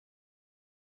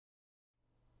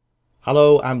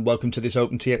Hello and welcome to this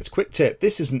OpenTX Quick Tip.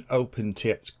 This is an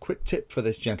OpenTX Quick Tip for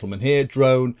this gentleman here,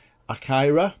 Drone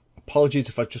Akira. Apologies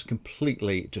if I've just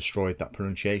completely destroyed that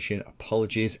pronunciation.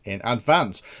 Apologies in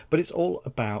advance. But it's all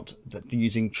about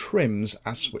using trims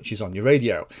as switches on your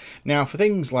radio. Now, for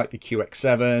things like the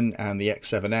QX7 and the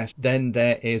X7S, then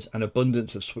there is an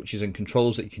abundance of switches and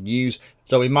controls that you can use.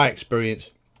 So in my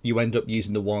experience, you end up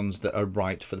using the ones that are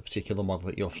right for the particular model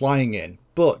that you're flying in.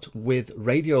 But with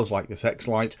radios like this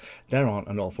x-lite, there aren't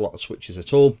an awful lot of switches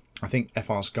at all. I think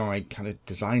FR Sky kind of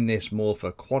designed this more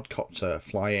for quadcopter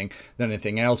flying than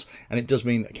anything else, and it does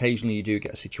mean that occasionally you do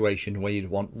get a situation where you'd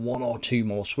want one or two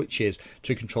more switches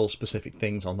to control specific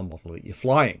things on the model that you're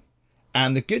flying.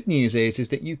 And the good news is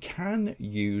that you can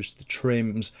use the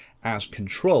trims as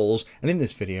controls, and in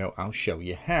this video I'll show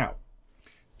you how.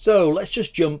 So let's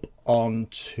just jump on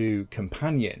to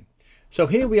Companion. So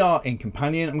here we are in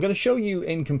Companion. I'm going to show you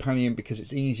in Companion because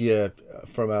it's easier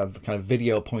from a kind of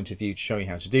video point of view to show you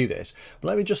how to do this. But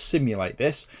let me just simulate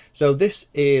this. So this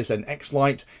is an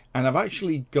x-lite, and I've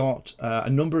actually got a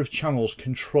number of channels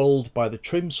controlled by the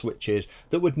trim switches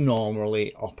that would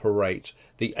normally operate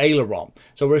the aileron.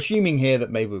 So we're assuming here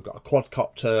that maybe we've got a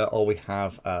quadcopter, or we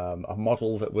have a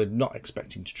model that we're not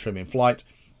expecting to trim in flight.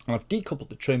 And I've decoupled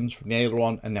the trims from the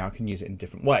aileron and now I can use it in a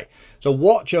different way. So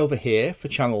watch over here for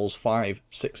channels 5,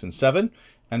 6 and 7.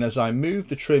 And as I move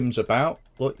the trims about,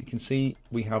 look, you can see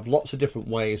we have lots of different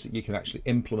ways that you can actually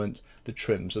implement the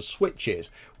trims as switches.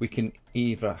 We can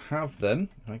either have them,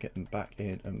 if I get them back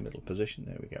in a middle position,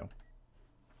 there we go.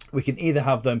 We can either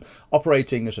have them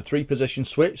operating as a 3-position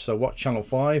switch. So watch channel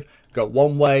 5, go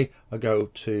one way, I go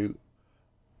to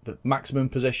the maximum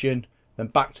position, then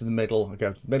back to the middle, I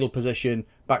go to the middle position,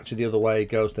 back to the other way,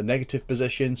 goes the negative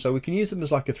position. So we can use them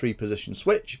as like a 3-position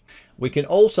switch. We can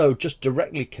also just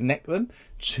directly connect them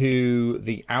to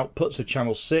the outputs of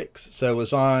channel 6. So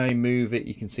as I move it,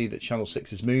 you can see that channel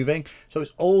 6 is moving. So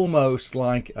it's almost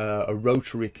like a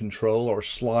rotary control or a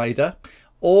slider.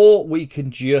 Or we can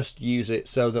just use it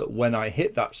so that when I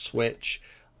hit that switch,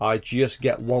 I just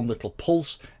get one little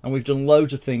pulse. And we've done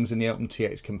loads of things in the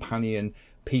OpenTX Companion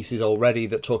pieces already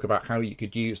that talk about how you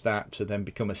could use that to then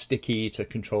become a sticky to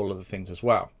control other things as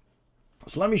well.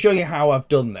 So let me show you how I've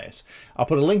done this. I'll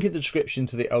put a link in the description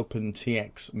to the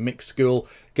OpenTX Mix School.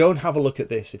 Go and have a look at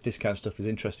this if this kind of stuff is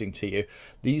interesting to you.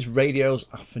 These radios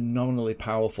are phenomenally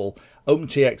powerful.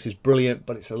 OpenTX is brilliant,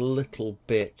 but it's a little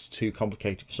bit too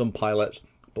complicated for some pilots.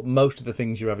 But most of the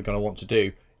things you're ever going to want to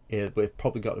do, we've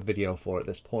probably got a video for at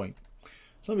this point.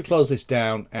 So let me close this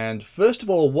down. And first of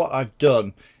all, what I've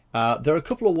done, there are a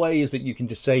couple of ways that you can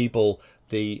disable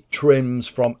the trims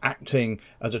from acting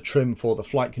as a trim for the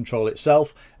flight control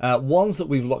itself. Ones that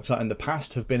we've looked at in the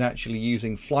past have been actually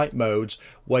using flight modes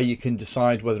where you can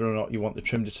decide whether or not you want the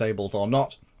trim disabled or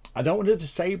not. I don't want to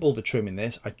disable the trim in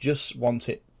this, I just want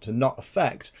it to not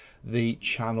affect the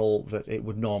channel that it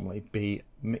would normally be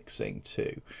mixing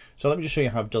to. So let me just show you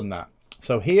how I've done that.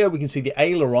 So here we can see the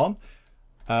aileron.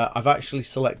 I've actually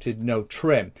selected no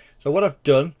trim. So what I've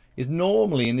done is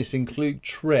normally in this include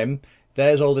trim,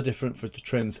 there's all the different for the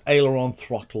trims: aileron,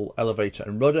 throttle, elevator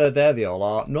and rudder. There they all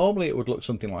are. Normally it would look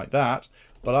something like that,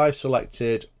 but I've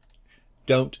selected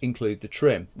don't include the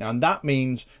trim. Now, and that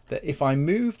means that if I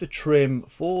move the trim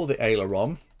for the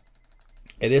aileron,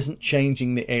 it isn't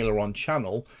changing the aileron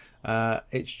channel,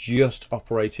 it's just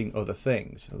operating other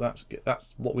things. So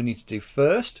that's what we need to do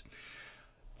first.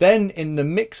 Then in the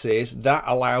mixes, that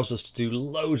allows us to do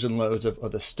loads and loads of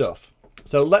other stuff.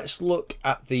 So let's look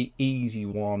at the easy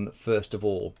one first of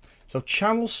all. So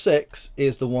channel 6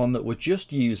 is the one that we're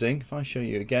just using. If I show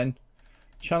you again,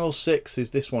 channel 6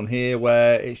 is this one here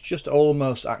where it's just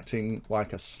almost acting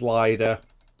like a slider.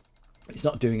 It's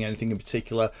not doing anything in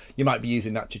particular. You might be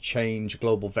using that to change a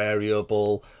global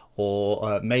variable,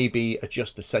 or maybe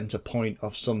adjust the center point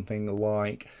of something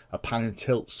like a pan and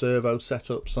tilt servo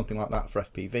setup, something like that for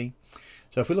FPV.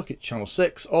 So if we look at channel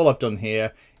 6, all I've done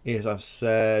here is I've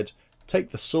said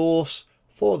take the source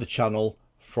for the channel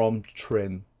from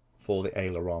trim for the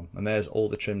aileron, and there's all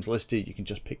the trims listed. You can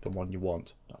just pick the one you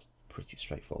want. That's pretty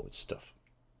straightforward stuff.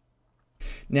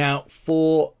 Now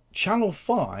for channel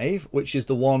 5, which is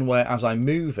the one where as I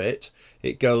move it,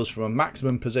 it goes from a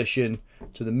maximum position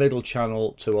to the middle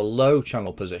channel to a low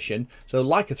channel position, so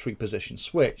like a 3-position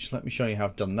switch. Let me show you how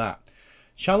I've done that.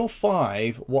 Channel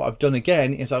 5, what I've done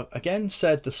again is I've again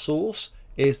said the source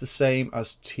is the same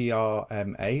as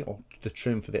TRMA, or the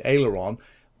trim for the aileron,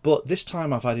 but this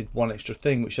time I've added one extra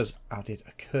thing, which has added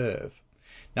a curve.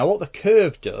 Now what the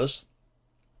curve does,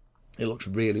 it looks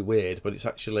really weird, but it's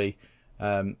actually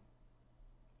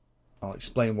I'll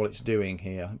explain what it's doing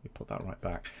here. Let me put that right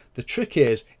back. The trick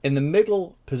is in the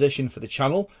middle position for the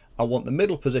channel, I want the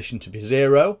middle position to be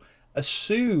 0. As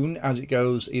soon as it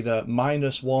goes either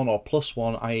 -1 or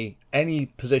 +1, i.e. any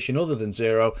position other than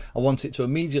 0, I want it to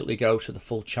immediately go to the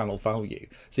full channel value.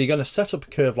 So you're going to set up a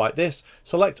curve like this,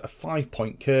 select a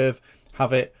 5-point curve,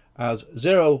 have it as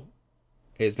 0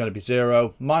 is going to be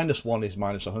 0, -1 is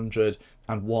 -100,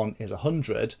 and 1 is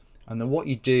 100. And then what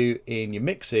you do in your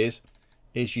mixes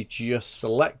is you just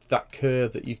select that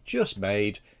curve that you've just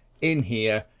made in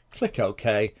here, click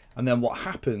OK, and then what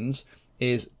happens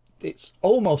is it's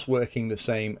almost working the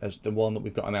same as the one that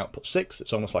we've got on output 6.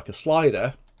 It's almost like a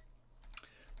slider,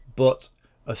 but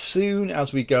as soon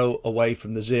as we go away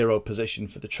from the 0 position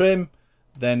for the trim,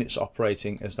 then it's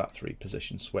operating as that 3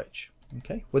 position switch.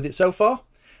 Okay, with it so far.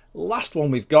 Last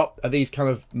one we've got are these kind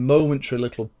of momentary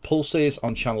little pulses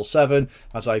on channel 7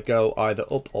 as I go either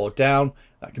up or down.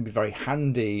 That can be very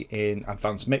handy in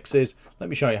advanced mixes. Let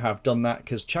me show you how I've done that,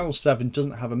 because channel 7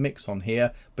 doesn't have a mix on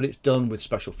here, but it's done with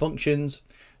special functions.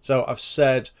 So I've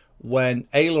said when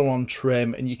aileron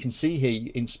trim, and you can see here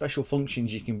in special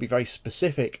functions you can be very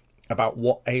specific about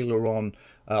what aileron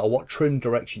or what trim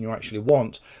direction you actually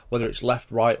want, whether it's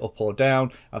left, right, up or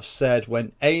down. I've said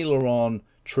when aileron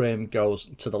trim goes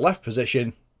to the left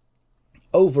position,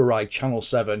 override channel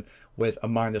 7 with a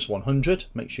 -100.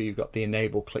 Make sure you've got the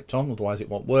enable clicked on, otherwise it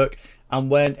won't work. And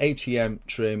when ATM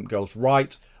trim goes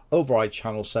right, override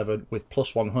channel 7 with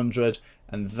 +100,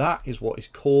 and that is what is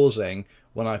causing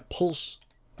when I pulse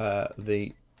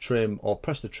the trim or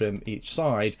press the trim each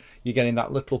side, you're getting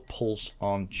that little pulse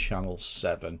on channel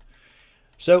 7.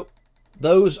 So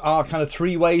those are kind of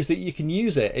 3 ways that you can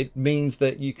use it. It means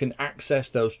that you can access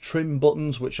those trim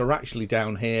buttons, which are actually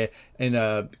down here in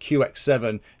a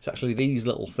QX7. It's actually these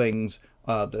little things,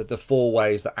 the 4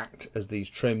 ways that act as these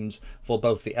trims for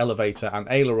both the elevator and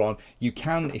aileron. You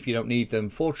can, if you don't need them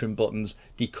for trim buttons,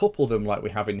 decouple them like we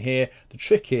have in here. The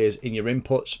trick is in your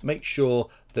inputs, make sure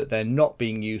that they're not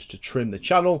being used to trim the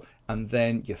channel, and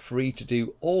then you're free to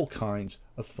do all kinds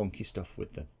of funky stuff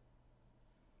with them.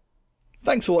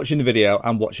 Thanks for watching the video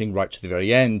and watching right to the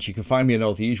very end. You can find me in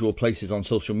all the usual places on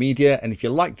social media, and if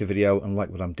you like the video and like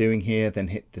what I'm doing here, then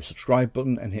hit the subscribe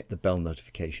button and hit the bell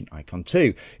notification icon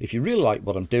too. If you really like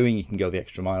what I'm doing, you can go the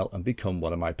extra mile and become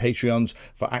one of my Patreons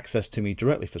for access to me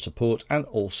directly for support, and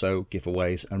also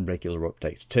giveaways and regular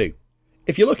updates too.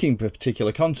 If you're looking for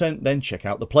particular content, then check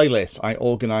out the playlist. I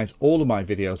organise all of my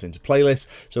videos into playlists,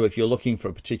 so if you're looking for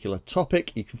a particular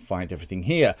topic, you can find everything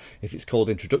here. If it's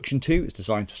called Introduction To, it's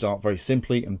designed to start very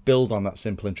simply and build on that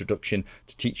simple introduction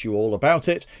to teach you all about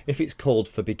it. If it's called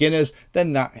For Beginners,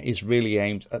 then that is really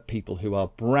aimed at people who are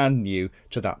brand new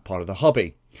to that part of the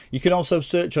hobby. You can also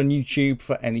search on YouTube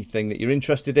for anything that you're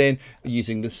interested in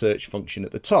using the search function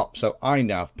at the top. So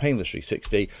iNav Painless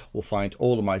 360 will find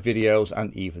all of my videos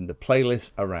and even the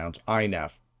playlists around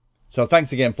iNav. So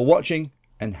thanks again for watching,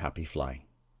 and happy flying.